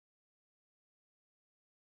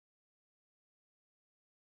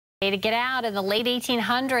To get out in the late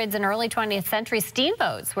 1800s and early 20th century,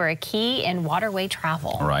 steamboats were a key in waterway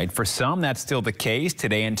travel. Right. For some, that's still the case.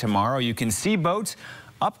 Today and tomorrow, you can see boats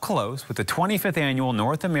up close with the 25th Annual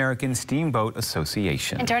North American Steamboat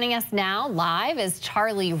Association. And joining us now live is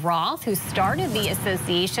Charlie Roth, who started the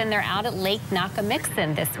association. They're out at Lake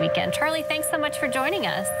Nockamixon this weekend. Charlie, thanks so much for joining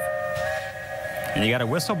us. And you got a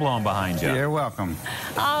whistle blowing behind you. You're welcome.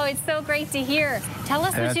 Oh, it's so great to hear. Tell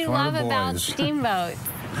us what you love about steamboats.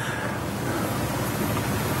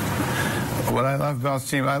 What I love about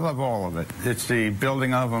steamboats, I love all of it. It's the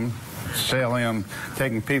building of them, sailing them,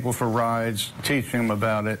 taking people for rides, teaching them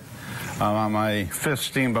about it. I'm on my 5th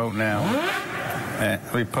steamboat now. And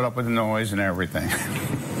we put up with the noise and everything.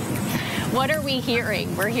 What are we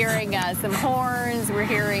hearing? We're hearing some horns. We're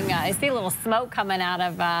hearing, I see a little smoke coming out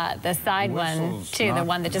of the side one, too, the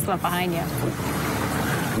one that just went behind you.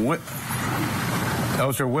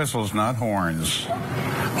 Those are whistles, not horns.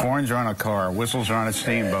 Horns are on a car. Whistles are on a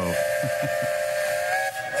steamboat.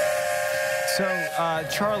 So,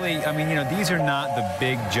 Charlie, I mean, you know, these are not the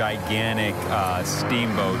big, gigantic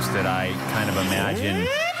steamboats that I kind of imagine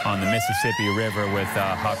on the Mississippi River with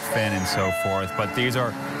Huck Finn and so forth, but these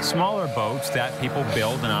are smaller boats that people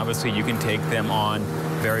build, and obviously you can take them on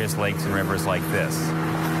various lakes and rivers like this.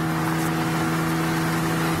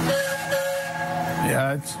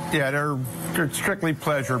 Yeah, they're strictly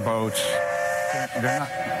pleasure boats.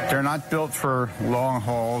 They're not built for long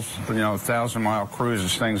hauls, you know, 1,000-mile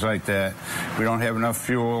cruises, things like that. We don't have enough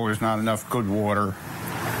fuel. There's not enough good water.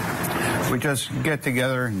 We just get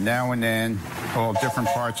together now and then, all different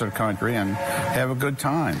parts of the country, and have a good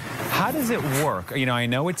time. How does it work? You know, I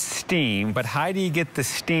know it's steam, but how do you get the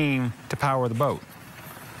steam to power the boat?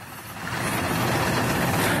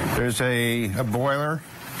 There's a boiler,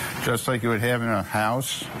 just like you would have in a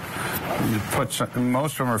house. You put some,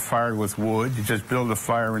 most of them are fired with wood. You just build a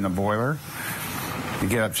fire in the boiler. You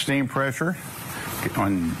get up steam pressure,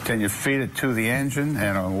 then you feed it to the engine,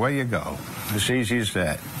 and away you go. As easy as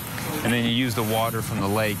that. And then you use the water from the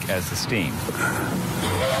lake as the steam.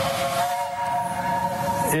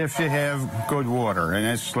 If you have good water, and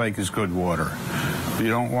this lake is good water. You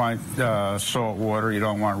don't want salt water. You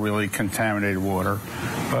don't want really contaminated water.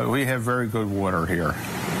 But we have very good water here.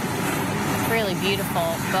 Really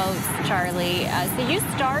beautiful boats, Charlie. So you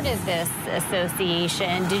started this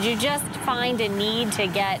association. Did you just find a need to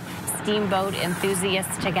get steamboat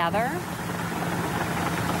enthusiasts together?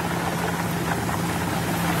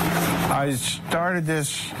 I started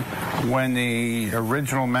this when the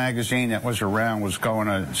original magazine that was around was going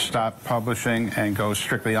to stop publishing and go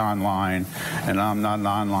strictly online, and I'm not an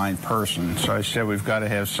online person. So I said, we've got to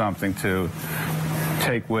have something to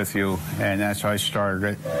take with you, and that's how I started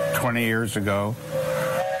it 20 years ago.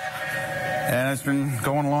 And it's been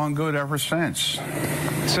going along good ever since.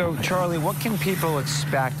 So, Charlie, what can people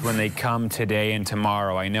expect when they come today and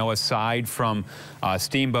tomorrow? I know aside from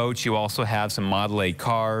steamboats, you also have some Model A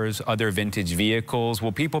cars, other vintage vehicles.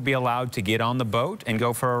 Will people be allowed to get on the boat and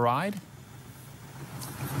go for a ride?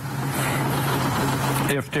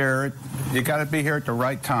 You got to be here at the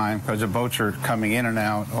right time, because the boats are coming in and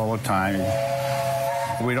out all the time.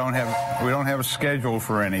 We don't have a schedule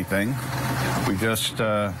for anything. We just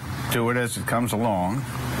do it as it comes along,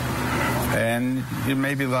 and you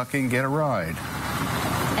may be lucky and get a ride.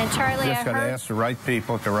 And Charlie, you just got to ask the right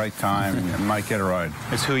people at the right time, and you might get a ride.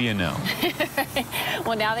 It's who you know.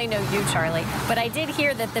 Well, now they know you, Charlie. But I did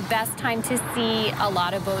hear that the best time to see a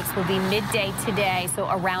lot of boats will be midday today, so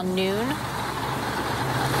around noon.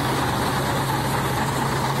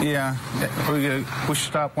 Yeah, we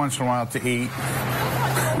stop once in a while to eat.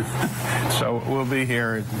 So we'll be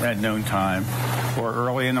here at noontime or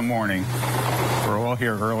early in the morning. We're all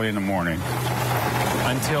here early in the morning.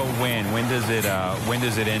 Until when? When does it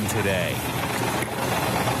end today?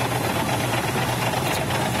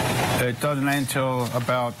 It doesn't end until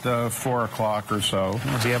about 4 o'clock or so.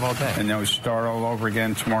 So you have all day. And then we start all over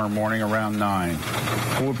again tomorrow morning around 9.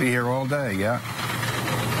 We'll be here all day, yeah.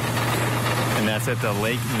 And that's at the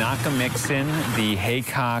Lake Nockamixon, the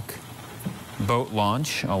Haycock boat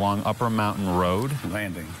launch along Upper Mountain Road.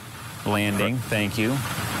 Landing, thank you.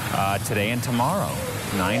 Today and tomorrow,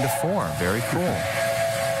 9 to 4. Very cool.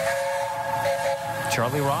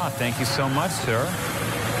 Charlie Roth, thank you so much, sir.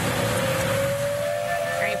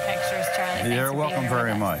 Great pictures, Charlie. You're welcome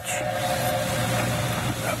very much.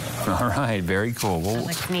 All right, very cool. That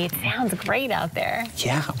looks neat. Sounds great out there.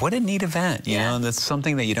 Yeah, what a neat event. You know, that's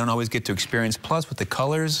something that you don't always get to experience. Plus, with the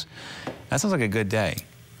colors, that sounds like a good day.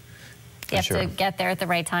 You have to get there at the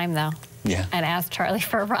right time, though. Yeah. And ask Charlie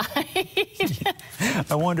for a ride.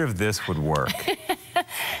 I wonder if this would work.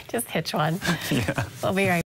 Just hitch one. Yeah. We'll be right back.